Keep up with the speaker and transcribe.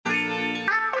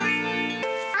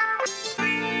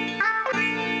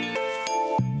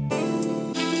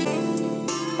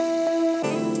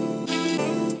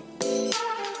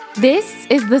This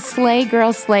is the Slay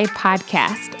Girl Slay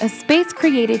podcast, a space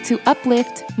created to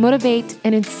uplift, motivate,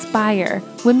 and inspire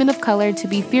women of color to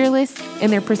be fearless in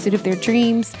their pursuit of their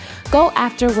dreams, go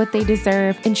after what they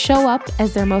deserve, and show up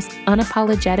as their most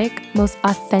unapologetic, most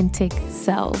authentic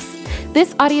selves.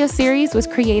 This audio series was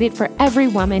created for every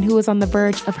woman who is on the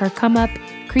verge of her come up,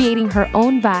 creating her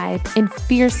own vibe, and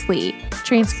fiercely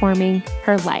transforming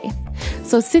her life.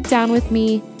 So sit down with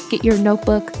me, get your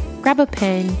notebook, grab a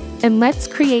pen, and let's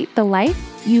create the life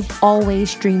you've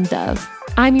always dreamed of.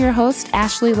 I'm your host,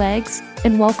 Ashley Leggs,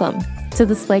 and welcome to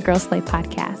the Slay Girl Slay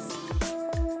podcast.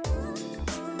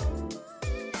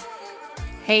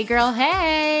 Hey girl,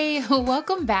 hey!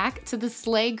 Welcome back to the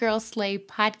Slay Girl Slay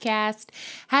podcast.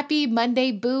 Happy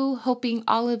Monday, boo. Hoping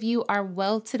all of you are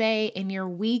well today and your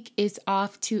week is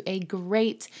off to a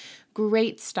great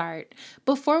start.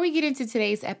 Before we get into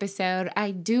today's episode,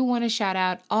 I do want to shout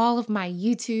out all of my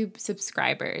YouTube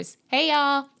subscribers. Hey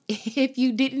y'all! If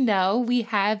you didn't know, we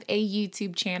have a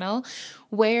YouTube channel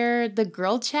where the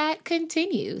girl chat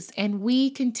continues and we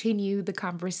continue the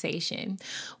conversation.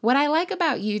 What I like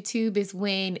about YouTube is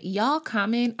when y'all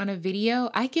comment on a video,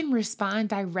 I can respond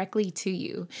directly to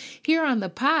you. Here on the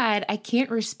pod, I can't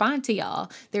respond to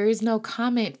y'all. There is no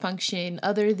comment function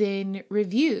other than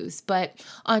reviews, but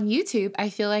on YouTube, I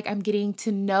feel like I'm getting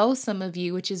to know some of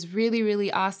you, which is really,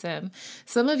 really awesome.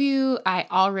 Some of you I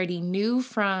already knew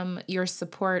from your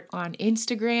support on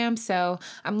Instagram, so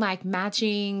I'm like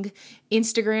matching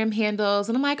Instagram handles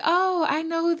and I'm like, oh, I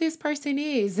know who this person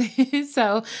is.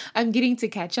 So I'm getting to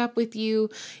catch up with you.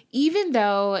 Even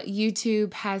though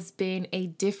YouTube has been a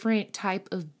different type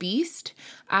of beast,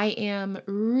 I am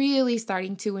really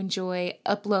starting to enjoy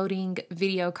uploading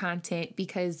video content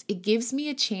because it gives me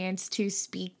a chance to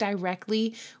speak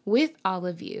directly with all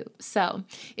of you. So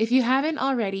if you haven't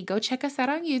already, go check us out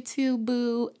on YouTube,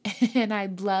 boo, and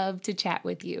I'd love to chat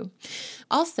with you.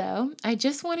 Also, I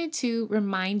just wanted to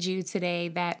remind you today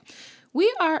that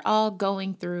we are all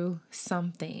going through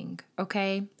something,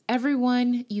 okay?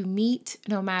 Everyone you meet,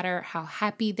 no matter how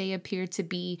happy they appear to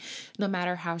be, no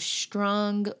matter how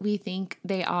strong we think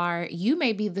they are, you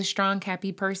may be the strong,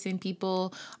 happy person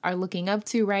people are looking up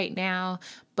to right now,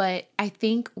 but I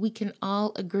think we can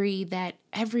all agree that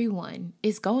everyone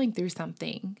is going through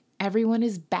something. Everyone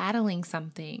is battling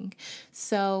something.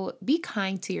 So be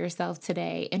kind to yourself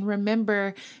today and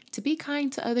remember to be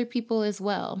kind to other people as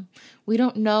well. We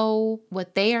don't know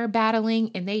what they are battling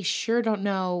and they sure don't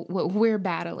know what we're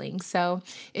battling. So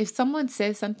if someone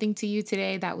says something to you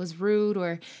today that was rude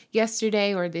or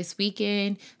yesterday or this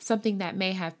weekend, something that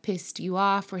may have pissed you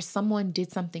off or someone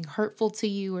did something hurtful to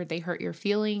you or they hurt your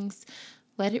feelings,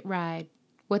 let it ride.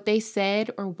 What they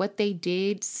said or what they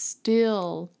did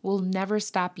still will never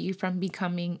stop you from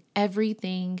becoming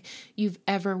everything you've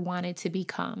ever wanted to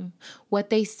become. What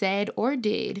they said or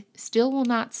did still will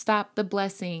not stop the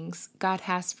blessings God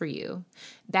has for you.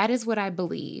 That is what I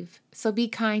believe. So be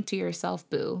kind to yourself,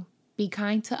 boo. Be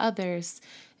kind to others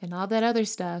and all that other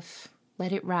stuff.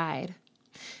 Let it ride.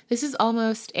 This is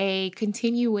almost a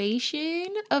continuation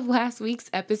of last week's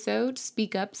episode.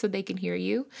 Speak up so they can hear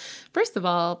you. First of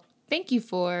all, thank you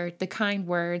for the kind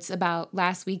words about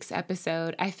last week's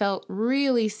episode. I felt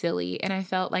really silly and I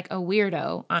felt like a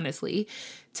weirdo, honestly,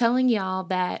 telling y'all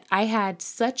that I had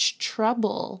such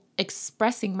trouble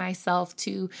expressing myself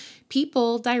to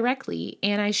people directly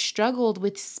and I struggled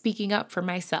with speaking up for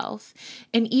myself.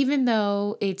 And even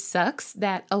though it sucks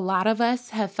that a lot of us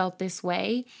have felt this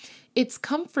way, it's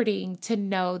comforting to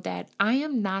know that I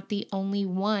am not the only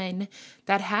one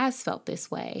that has felt this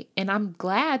way. And I'm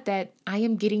glad that I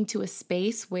am getting to a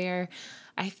space where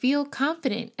I feel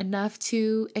confident enough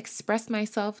to express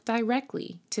myself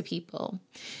directly to people.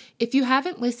 If you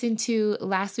haven't listened to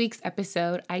last week's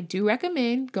episode, I do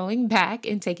recommend going back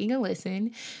and taking a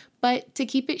listen. But to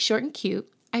keep it short and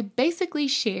cute, I basically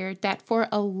shared that for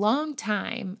a long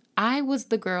time, I was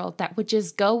the girl that would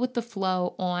just go with the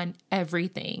flow on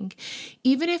everything,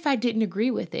 even if I didn't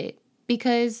agree with it,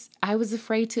 because I was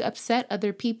afraid to upset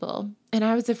other people and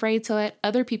I was afraid to let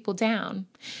other people down.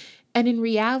 And in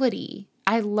reality,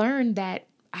 I learned that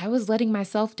I was letting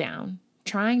myself down,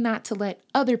 trying not to let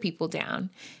other people down,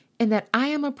 and that I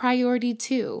am a priority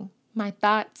too. My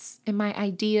thoughts and my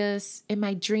ideas and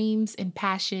my dreams and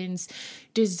passions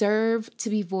deserve to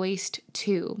be voiced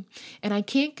too. And I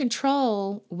can't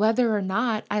control whether or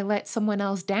not I let someone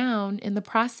else down in the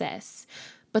process.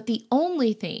 But the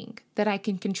only thing that I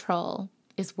can control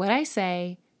is what I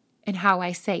say and how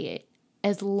I say it,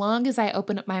 as long as I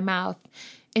open up my mouth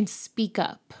and speak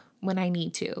up when I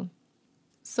need to.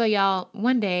 So y'all,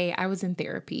 one day I was in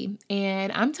therapy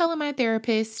and I'm telling my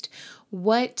therapist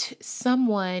what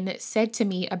someone said to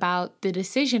me about the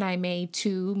decision I made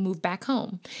to move back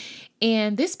home.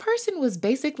 And this person was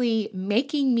basically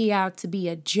making me out to be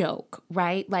a joke,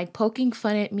 right? Like poking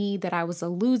fun at me that I was a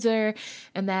loser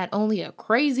and that only a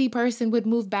crazy person would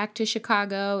move back to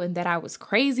Chicago and that I was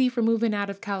crazy for moving out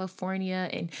of California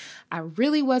and I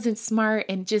really wasn't smart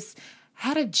and just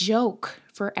had a joke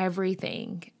for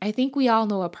everything. I think we all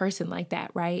know a person like that,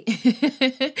 right?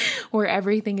 Where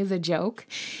everything is a joke.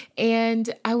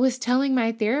 And I was telling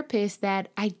my therapist that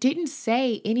I didn't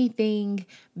say anything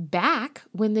back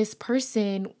when this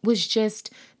person was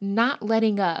just not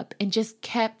letting up and just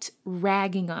kept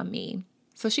ragging on me.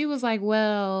 So she was like,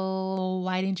 well,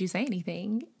 why didn't you say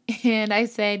anything? And I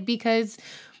said, because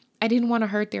I didn't want to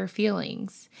hurt their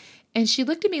feelings. And she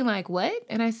looked at me like, what?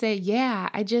 And I said, yeah,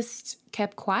 I just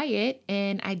kept quiet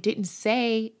and I didn't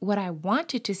say what I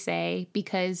wanted to say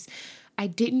because I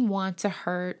didn't want to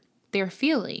hurt their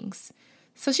feelings.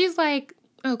 So she's like,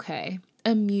 okay,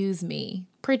 amuse me.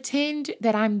 Pretend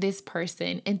that I'm this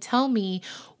person and tell me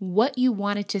what you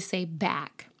wanted to say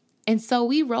back. And so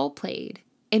we role played.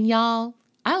 And y'all,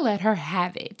 I let her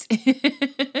have it.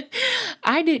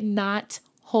 I did not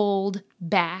hold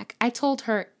back. I told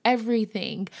her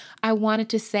everything I wanted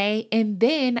to say, and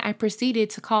then I proceeded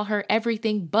to call her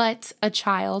everything but a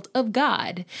child of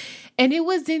God. And it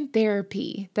was in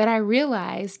therapy that I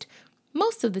realized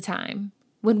most of the time,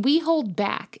 when we hold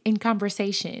back in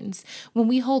conversations, when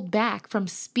we hold back from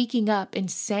speaking up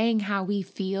and saying how we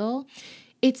feel,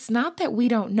 it's not that we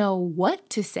don't know what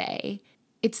to say.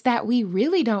 It's that we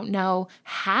really don't know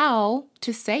how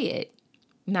to say it.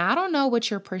 Now, I don't know what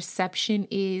your perception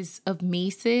is of me,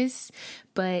 sis,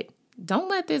 but don't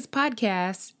let this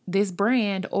podcast, this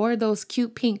brand, or those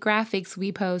cute pink graphics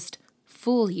we post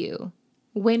fool you.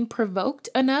 When provoked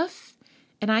enough,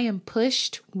 and I am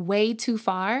pushed way too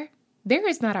far, there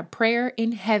is not a prayer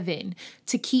in heaven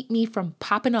to keep me from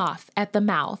popping off at the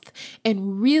mouth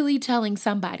and really telling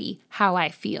somebody how I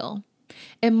feel.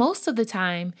 And most of the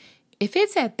time, if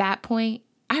it's at that point,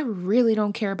 I really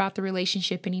don't care about the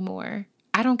relationship anymore.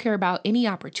 I don't care about any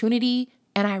opportunity,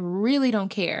 and I really don't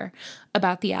care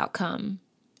about the outcome.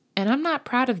 And I'm not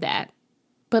proud of that.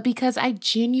 But because I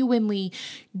genuinely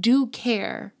do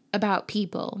care about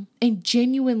people and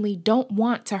genuinely don't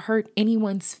want to hurt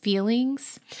anyone's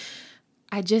feelings,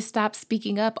 I just stopped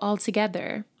speaking up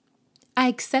altogether. I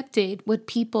accepted what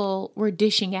people were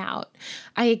dishing out.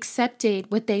 I accepted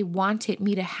what they wanted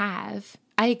me to have.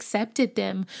 I accepted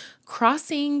them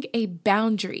crossing a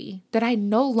boundary that I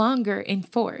no longer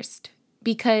enforced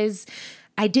because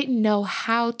I didn't know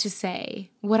how to say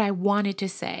what I wanted to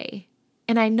say.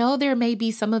 And I know there may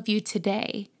be some of you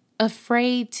today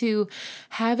afraid to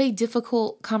have a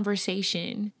difficult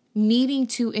conversation, needing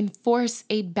to enforce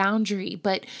a boundary,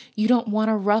 but you don't want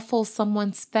to ruffle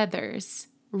someone's feathers,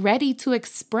 ready to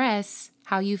express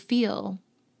how you feel.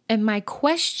 And my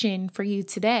question for you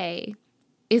today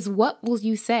is, what will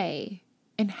you say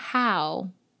and how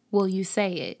will you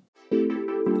say it?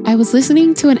 I was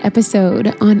listening to an episode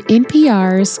on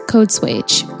NPR's Code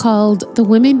Switch called The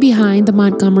Women Behind the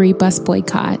Montgomery Bus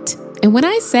Boycott. And when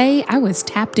I say I was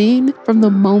tapped in from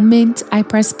the moment I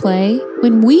pressed play,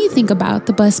 when we think about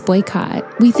the bus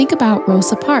boycott, we think about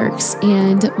Rosa Parks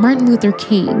and Martin Luther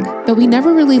King, but we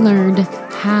never really learned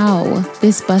how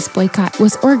this bus boycott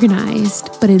was organized.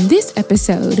 But in this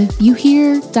episode, you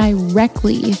hear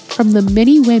directly from the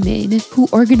many women who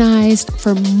organized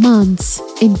for months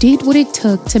and did what it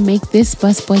took to make this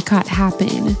bus boycott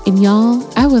happen. And y'all,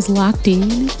 I was locked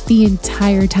in the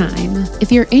entire time.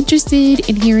 If you're interested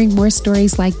in hearing more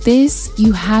stories like this,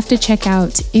 you have to check out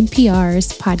NPR's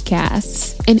podcasts.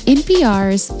 In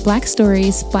NPR's Black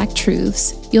Stories, Black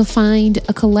Truths, you'll find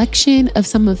a collection of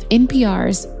some of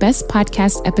NPR's best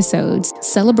podcast episodes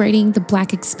celebrating the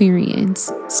Black experience.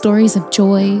 Stories of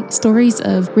joy, stories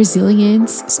of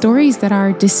resilience, stories that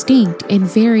are distinct and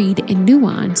varied and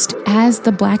nuanced as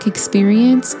the Black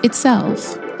experience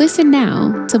itself. Listen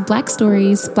now to Black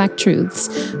Stories, Black Truths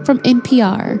from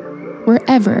NPR,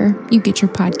 wherever you get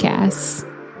your podcasts.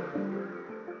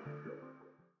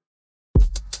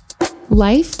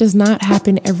 Life does not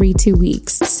happen every 2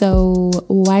 weeks, so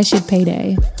why should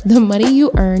payday? The money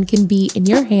you earn can be in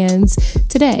your hands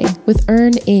today with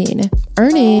EarnIn.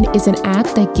 EarnIn is an app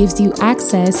that gives you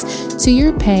access to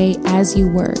your pay as you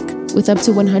work, with up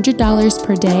to $100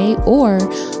 per day or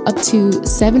up to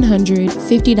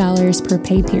 $750 per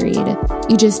pay period.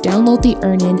 You just download the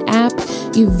EarnIn app,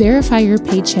 You verify your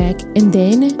paycheck and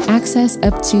then access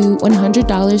up to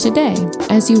 $100 a day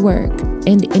as you work.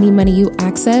 And any money you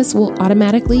access will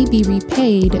automatically be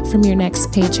repaid from your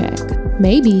next paycheck.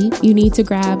 Maybe you need to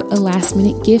grab a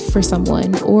last-minute gift for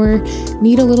someone or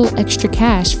need a little extra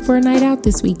cash for a night out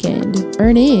this weekend.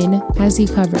 Earn-In has you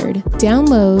covered.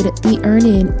 Download the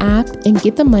Earn-In app and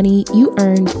get the money you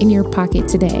earned in your pocket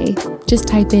today. Just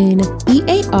type in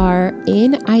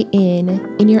EARNIN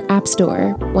in your app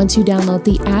store. Once you download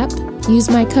the app, use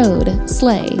my code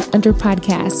SLAY under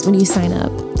podcasts when you sign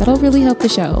up. That'll really help the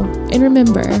show. And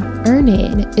remember,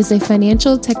 Earn-In is a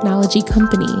financial technology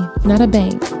company, not a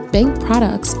bank. Bank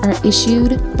products are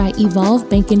issued by Evolve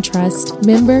Bank and Trust,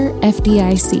 member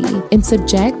FDIC, and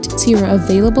subject to your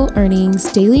available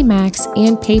earnings, daily max,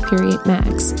 and pay period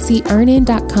max. See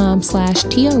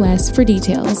earnin.com/TOS for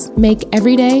details. Make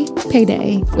every day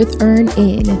payday with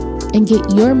Earn-In and get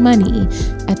your money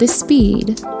at the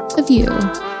speed of you.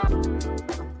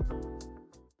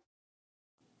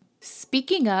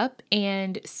 Speaking up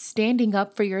and standing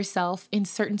up for yourself in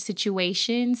certain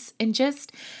situations and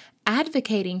just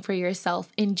advocating for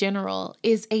yourself in general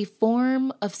is a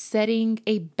form of setting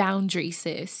a boundary,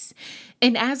 sis.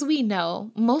 And as we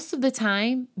know, most of the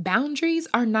time, boundaries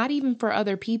are not even for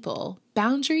other people.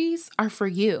 Boundaries are for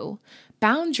you.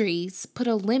 Boundaries put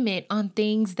a limit on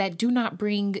things that do not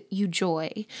bring you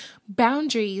joy.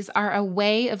 Boundaries are a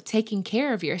way of taking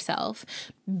care of yourself.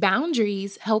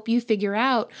 Boundaries help you figure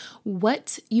out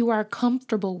what you are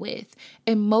comfortable with,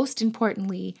 and most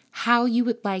importantly, how you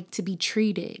would like to be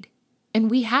treated. And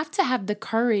we have to have the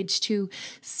courage to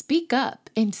speak up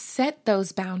and set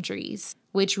those boundaries,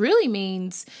 which really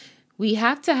means we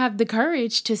have to have the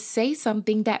courage to say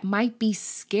something that might be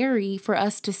scary for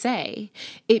us to say.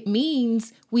 It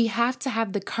means we have to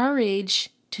have the courage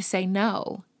to say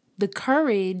no, the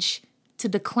courage to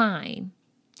decline.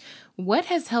 What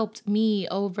has helped me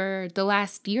over the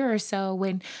last year or so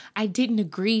when I didn't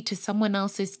agree to someone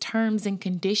else's terms and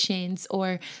conditions,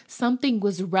 or something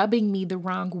was rubbing me the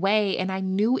wrong way and I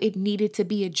knew it needed to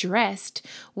be addressed,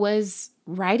 was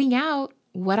writing out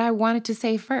what I wanted to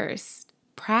say first,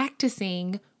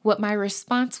 practicing what my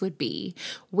response would be,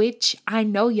 which I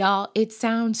know, y'all, it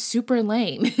sounds super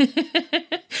lame.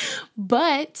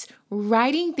 But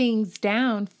writing things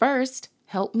down first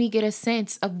helped me get a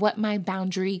sense of what my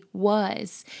boundary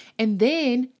was, and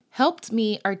then helped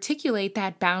me articulate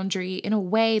that boundary in a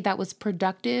way that was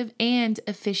productive and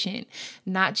efficient,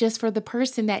 not just for the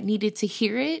person that needed to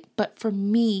hear it, but for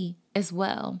me as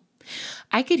well.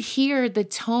 I could hear the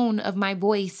tone of my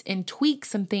voice and tweak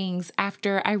some things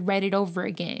after I read it over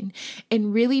again,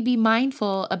 and really be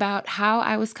mindful about how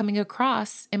I was coming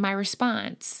across in my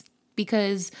response.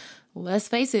 Because let's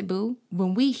face it, boo,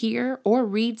 when we hear or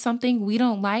read something we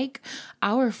don't like,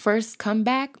 our first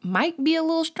comeback might be a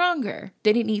little stronger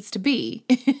than it needs to be.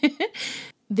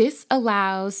 This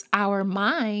allows our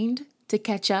mind to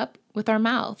catch up with our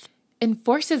mouth and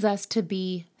forces us to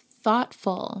be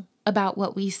thoughtful about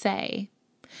what we say.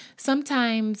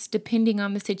 Sometimes, depending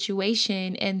on the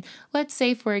situation, and let's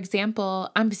say, for example,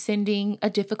 I'm sending a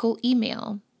difficult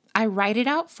email, I write it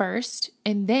out first,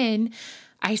 and then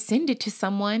I send it to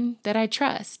someone that I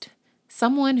trust,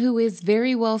 someone who is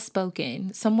very well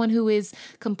spoken, someone who is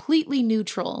completely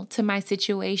neutral to my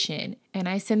situation. And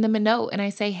I send them a note and I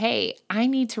say, hey, I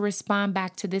need to respond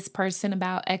back to this person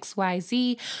about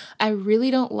XYZ. I really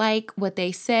don't like what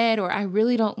they said, or I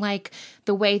really don't like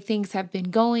the way things have been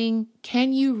going.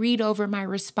 Can you read over my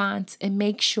response and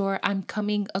make sure I'm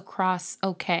coming across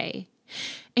okay?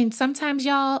 And sometimes,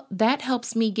 y'all, that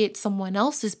helps me get someone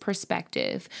else's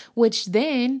perspective, which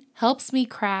then helps me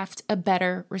craft a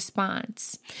better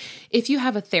response. If you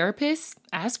have a therapist,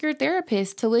 ask your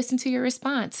therapist to listen to your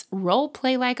response. Role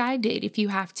play like I did if you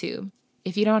have to.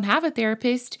 If you don't have a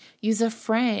therapist, use a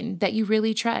friend that you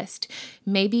really trust.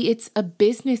 Maybe it's a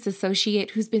business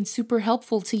associate who's been super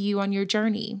helpful to you on your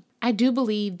journey. I do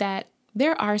believe that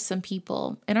there are some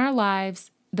people in our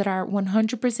lives that are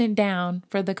 100% down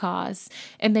for the cause,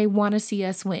 and they want to see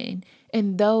us win.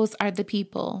 And those are the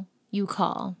people you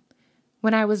call.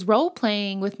 When I was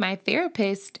role-playing with my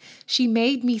therapist, she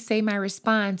made me say my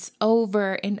response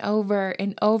over and over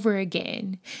and over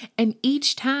again. And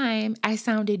each time I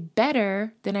sounded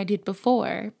better than I did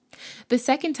before. The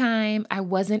second time, I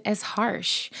wasn't as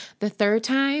harsh. The third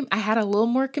time, I had a little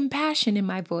more compassion in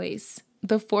my voice.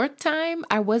 The fourth time,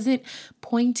 I wasn't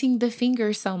pointing the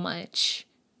finger so much.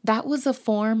 That was a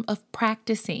form of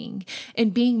practicing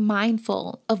and being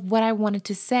mindful of what I wanted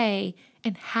to say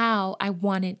and how I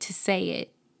wanted to say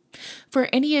it. For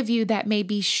any of you that may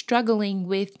be struggling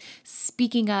with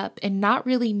speaking up and not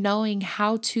really knowing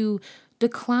how to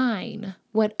decline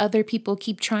what other people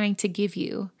keep trying to give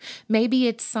you. Maybe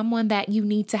it's someone that you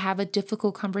need to have a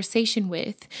difficult conversation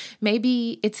with.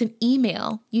 Maybe it's an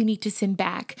email you need to send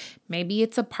back. Maybe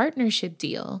it's a partnership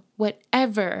deal.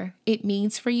 Whatever it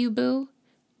means for you, boo,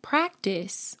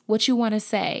 practice what you want to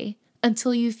say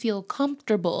until you feel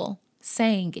comfortable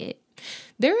saying it.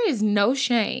 There is no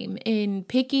shame in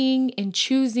picking and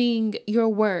choosing your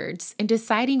words and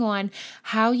deciding on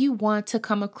how you want to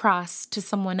come across to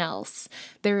someone else.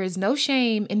 There is no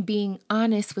shame in being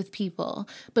honest with people,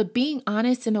 but being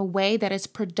honest in a way that is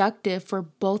productive for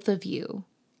both of you.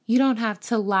 You don't have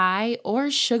to lie or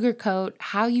sugarcoat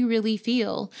how you really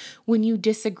feel when you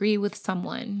disagree with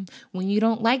someone, when you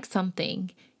don't like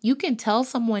something. You can tell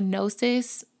someone no,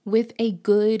 sis, with a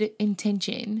good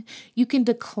intention. You can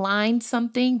decline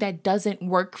something that doesn't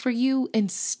work for you and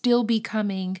still be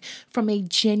coming from a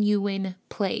genuine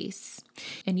place.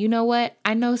 And you know what?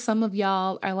 I know some of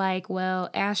y'all are like,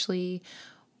 well, Ashley,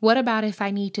 what about if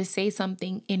I need to say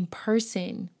something in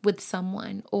person with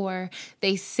someone, or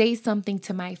they say something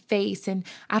to my face and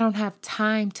I don't have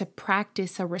time to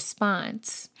practice a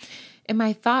response? And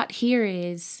my thought here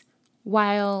is,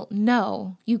 while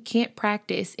no, you can't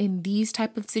practice in these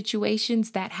type of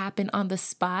situations that happen on the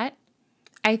spot,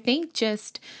 I think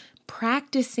just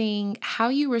practicing how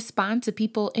you respond to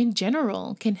people in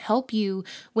general can help you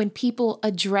when people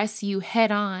address you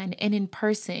head on and in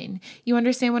person. You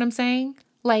understand what I'm saying?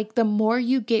 Like, the more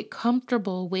you get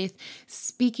comfortable with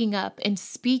speaking up and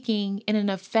speaking in an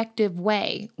effective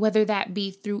way, whether that be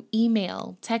through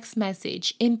email, text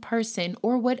message, in person,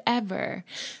 or whatever,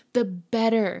 the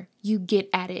better you get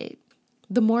at it.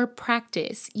 The more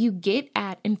practice you get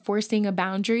at enforcing a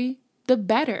boundary, the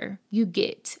better you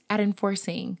get at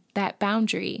enforcing that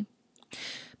boundary.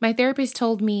 My therapist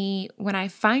told me when I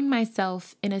find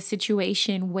myself in a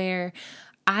situation where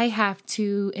I have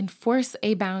to enforce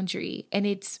a boundary and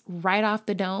it's right off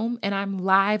the dome and I'm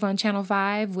live on Channel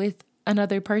 5 with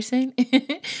another person,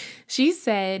 she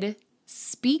said,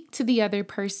 speak to the other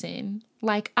person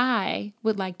like I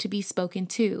would like to be spoken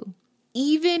to.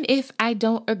 Even if I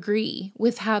don't agree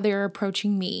with how they're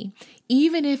approaching me,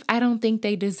 even if I don't think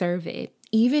they deserve it,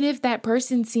 even if that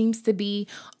person seems to be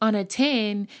on a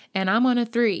 10 and I'm on a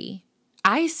 3,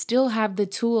 I still have the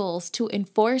tools to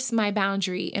enforce my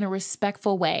boundary in a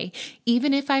respectful way,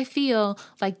 even if I feel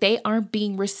like they aren't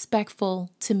being respectful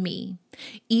to me,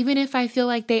 even if I feel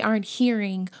like they aren't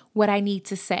hearing what I need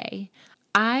to say.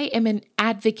 I am an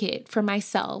advocate for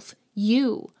myself.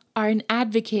 You are an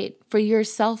advocate for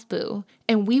yourself, boo.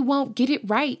 And we won't get it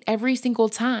right every single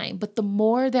time, but the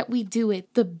more that we do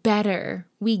it, the better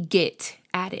we get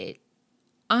at it.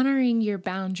 Honoring your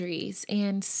boundaries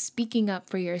and speaking up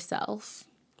for yourself,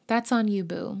 that's on you,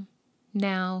 boo.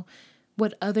 Now,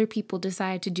 what other people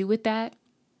decide to do with that,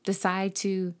 decide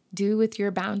to do with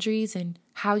your boundaries and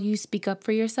how you speak up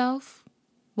for yourself,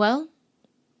 well,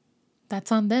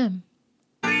 that's on them.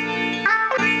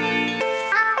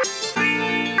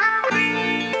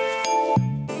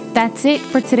 That's it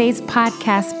for today's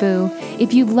podcast, boo.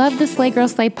 If you love the Slay Girl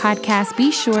Slay podcast, be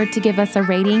sure to give us a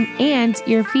rating and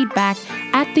your feedback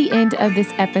at the end of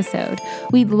this episode.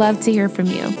 We'd love to hear from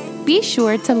you. Be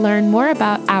sure to learn more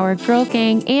about our Girl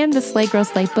Gang and the Slay Girl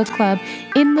Slay Book Club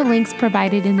in the links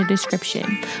provided in the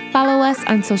description. Follow us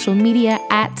on social media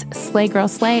at Slay Girl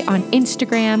Slay on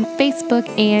Instagram, Facebook,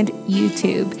 and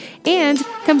YouTube. And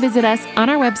come visit us on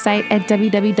our website at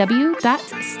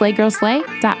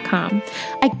www.slaygirlslay.com.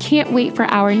 I can't wait for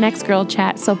our next girl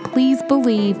chat, so please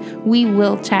believe we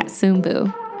will chat soon,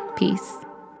 boo. Peace.